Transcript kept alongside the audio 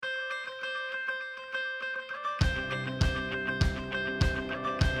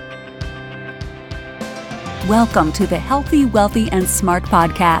Welcome to the Healthy, Wealthy, and Smart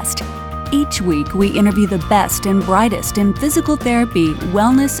podcast. Each week, we interview the best and brightest in physical therapy,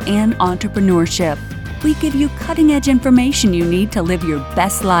 wellness, and entrepreneurship. We give you cutting-edge information you need to live your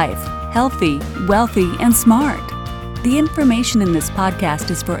best life, healthy, wealthy, and smart. The information in this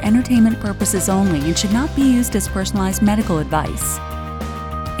podcast is for entertainment purposes only and should not be used as personalized medical advice.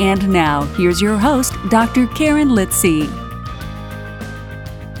 And now, here's your host, Dr. Karen Litzy.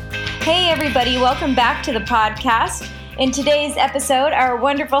 Hey everybody, welcome back to the podcast. In today's episode, our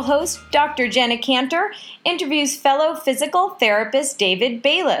wonderful host, Dr. Jenna Cantor, interviews fellow physical therapist David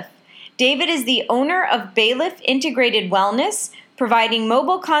Bayliff. David is the owner of Bayliff Integrated Wellness, providing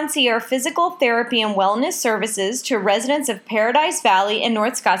mobile concierge physical therapy and wellness services to residents of Paradise Valley in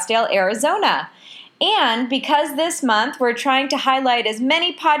North Scottsdale, Arizona. And because this month we're trying to highlight as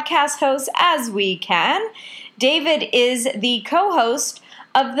many podcast hosts as we can, David is the co-host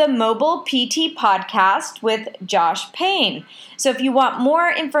of the Mobile PT podcast with Josh Payne. So if you want more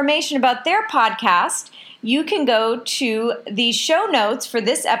information about their podcast, you can go to the show notes for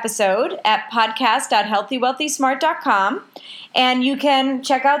this episode at podcast.healthywealthysmart.com, and you can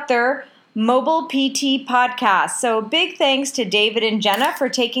check out their Mobile PT podcast. So big thanks to David and Jenna for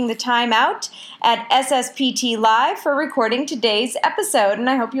taking the time out at SSPT Live for recording today's episode, and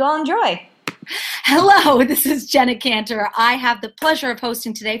I hope you all enjoy. Hello, this is Jenna Cantor. I have the pleasure of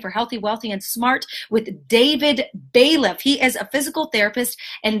hosting today for Healthy, Wealthy, and Smart with David Bayliff. He is a physical therapist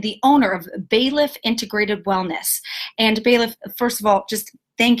and the owner of Bayliff Integrated Wellness. And Bayliff, first of all, just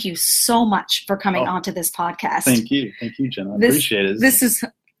thank you so much for coming onto this podcast. Thank you, Jenna. I appreciate it. This is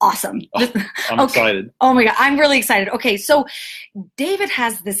awesome. I'm excited. Oh my God, I'm really excited. Okay, so David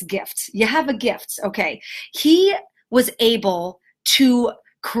has this gift. You have a gift, okay. He was able to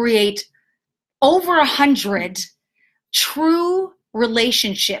create over 100 true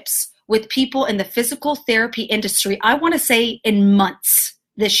relationships with people in the physical therapy industry, I want to say in months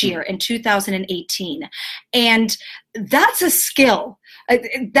this year, in 2018. And that's a skill.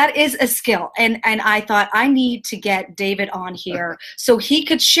 That is a skill. And I thought I need to get David on here so he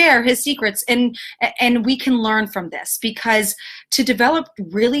could share his secrets and we can learn from this, because to develop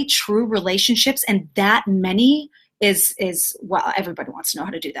really true relationships and that many is well, everybody wants to know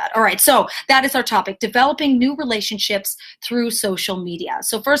how to do that. All right, so that is our topic, developing new relationships through social media.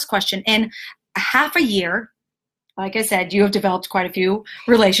 So first question, in half a year, like I said, you have developed quite a few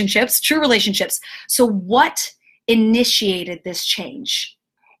relationships, true relationships. So what initiated this change?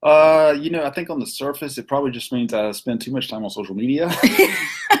 I think on the surface, it probably just means I spend too much time on social media.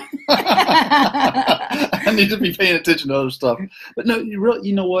 I need to be paying attention to other stuff. But no,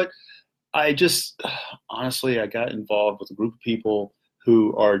 you know what? I got involved with a group of people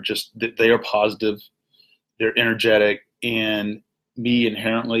who are they are positive, they're energetic, and me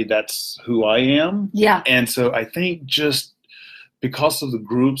inherently, that's who I am. Yeah. And so I think just because of the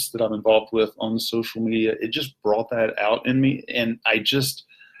groups that I'm involved with on social media, it just brought that out in me. And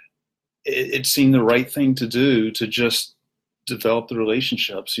it seemed the right thing to do to just develop the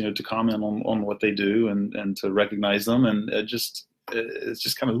relationships, to comment on what they do and to recognize them. And it's just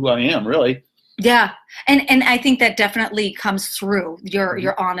kind of who I am, really. Yeah. And I think that definitely comes through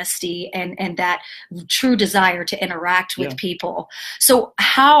your honesty and that true desire to interact with people. So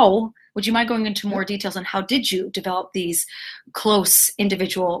how, would you mind going into more details on how did you develop these close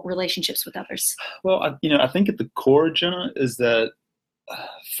individual relationships with others? Well, I think at the core, Jenna, is that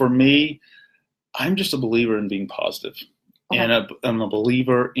for me, I'm just a believer in being positive. Okay. And I'm a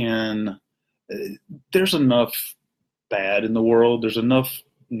believer in there's enough bad in the world. There's enough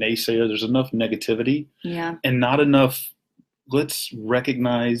naysayer. There's enough negativity. Yeah. And not enough. Let's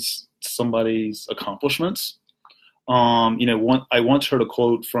recognize somebody's accomplishments. I once heard a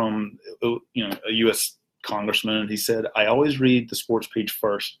quote from a U.S. congressman, and he said, "I always read the sports page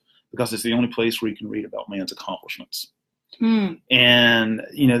first because it's the only place where you can read about man's accomplishments." And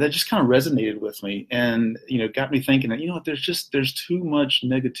that just kind of resonated with me, and got me thinking that there's too much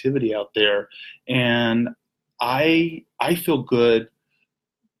negativity out there, and I feel good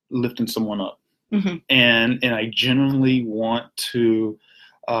lifting someone up. Mm-hmm. And I genuinely want to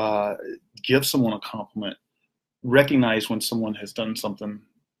give someone a compliment, recognize when someone has done something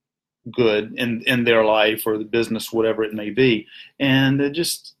good in their life or the business, whatever it may be. And there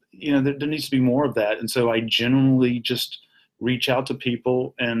just, there needs to be more of that. And so I genuinely just reach out to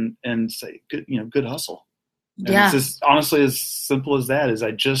people and say, good hustle. And it's just, honestly, as simple as that, is I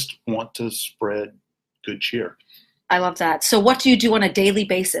just want to spread good cheer. I love that. So what do you do on a daily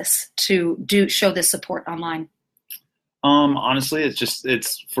basis to show this support online? Honestly,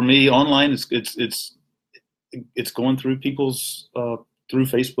 it's for me online. It's going through people's through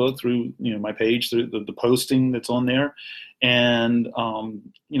Facebook, through my page, through the posting that's on there, and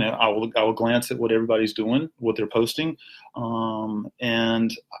I will glance at what everybody's doing, what they're posting,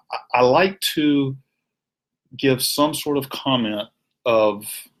 and I like to give some sort of comment of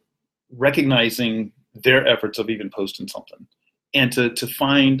recognizing their efforts of even posting something, and to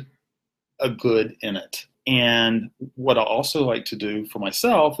find a good in it. And what I also like to do for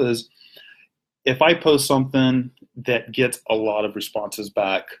myself is, if I post something that gets a lot of responses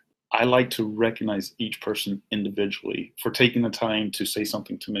back, I like to recognize each person individually for taking the time to say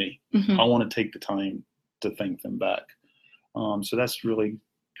something to me. Mm-hmm. I want to take the time to thank them back. So that's really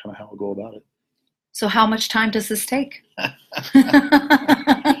kind of how I go about it. So how much time does this take?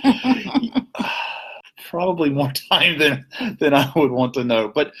 Probably more time than I would want to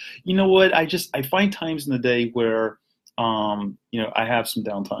know. But you know what? I find times in the day where I have some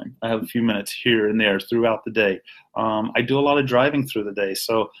downtime. I have a few minutes here and there throughout the day. I do a lot of driving through the day,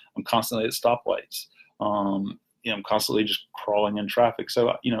 so I'm constantly at stoplights. I'm constantly just crawling in traffic.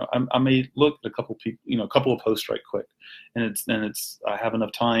 So I may look at a couple people, a couple of posts right quick, and I have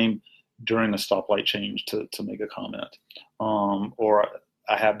enough time during a stoplight change to make a comment, or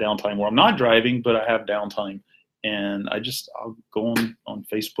I have downtime where I'm not driving, but I have downtime, and I'll go on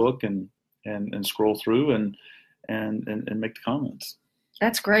Facebook and scroll through and make the comments.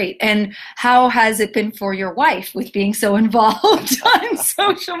 That's great. And how has it been for your wife with being so involved on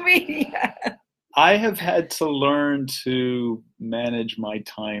social media? I have had to learn to manage my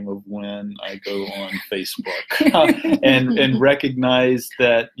time of when I go on Facebook and recognize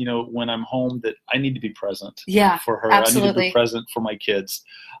that, when I'm home, that I need to be present for her. Absolutely. I need to be present for my kids.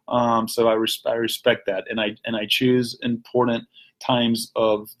 So I respect that. And I choose important times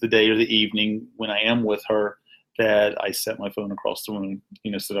of the day or the evening when I am with her, that I set my phone across the room,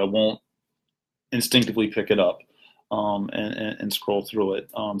 so that I won't instinctively pick it up and scroll through it.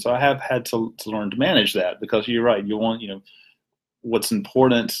 So I have had to learn to manage that, because you're right. You want, what's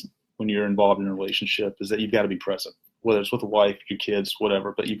important when you're involved in a relationship is that you've got to be present, whether it's with a wife, your kids,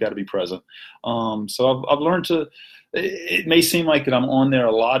 whatever, but you've got to be present. So I've learned to, it may seem like that I'm on there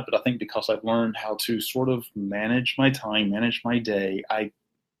a lot, but I think because I've learned how to sort of manage my time, manage my day, I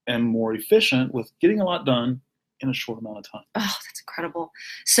am more efficient with getting a lot done in a short amount of time. Oh, that's incredible.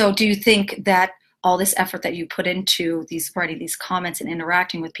 So do you think that all this effort that you put into writing these comments and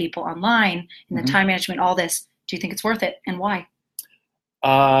interacting with people online and the time management, all this, do you think it's worth it, and why?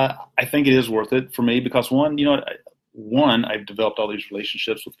 I think it is worth it for me because one, I've developed all these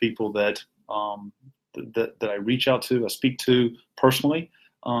relationships with people that I reach out to, I speak to personally,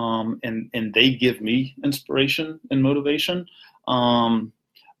 and they give me inspiration and motivation.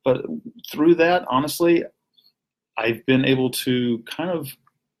 But through that, honestly, I've been able to kind of,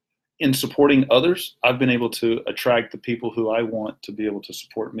 in supporting others, I've been able to attract the people who I want to be able to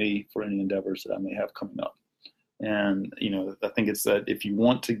support me for any endeavors that I may have coming up. And, I think it's that if you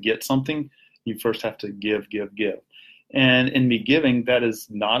want to get something, you first have to give. And in me giving, that is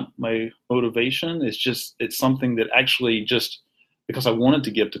not my motivation. It's something that actually just because I wanted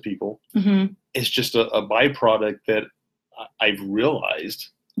to give to people, it's just a byproduct that I've realized.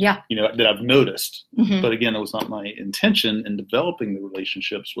 That I've noticed. But again, it was not my intention in developing the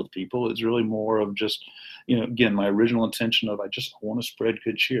relationships with people. It's really more of just, again, my original intention of I want to spread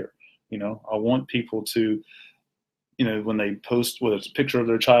good cheer. I want people to, when they post, whether it's a picture of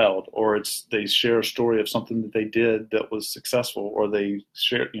their child or they share a story of something that they did that was successful, or they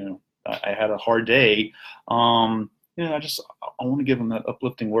share, I had a hard day. I want to give them that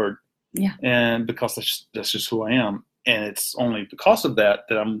uplifting word. And because that's just who I am. And it's only because of that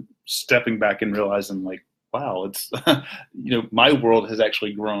I'm stepping back and realizing, like, wow, it's, my world has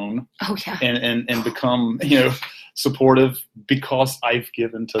actually grown and become, supportive because I've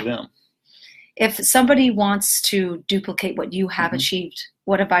given to them. If somebody wants to duplicate what you have achieved,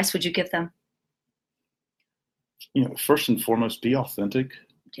 what advice would you give them? First and foremost, be authentic.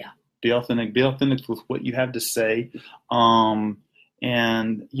 Be authentic with what you have to say.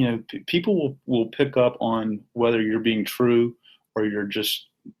 And, people will pick up on whether you're being true or you're just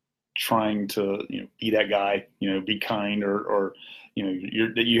trying to, be that guy, be kind or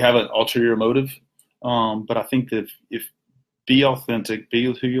you have an ulterior motive. But I think that if be authentic,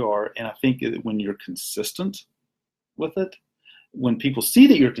 be who you are. And I think that when you're consistent with it, when people see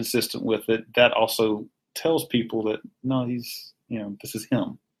that you're consistent with it, that also tells people that, no, he's, this is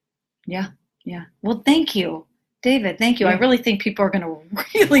him. Yeah. Well, thank you. David, thank you. I really think people are going to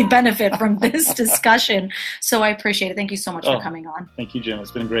really benefit from this discussion. So I appreciate it. Thank you so much for coming on. Thank you, Jen.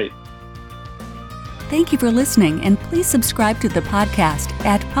 It's been great. Thank you for listening, and please subscribe to the podcast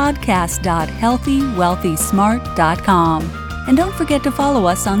at podcast.healthywealthysmart.com. And don't forget to follow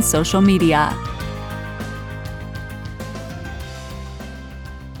us on social media.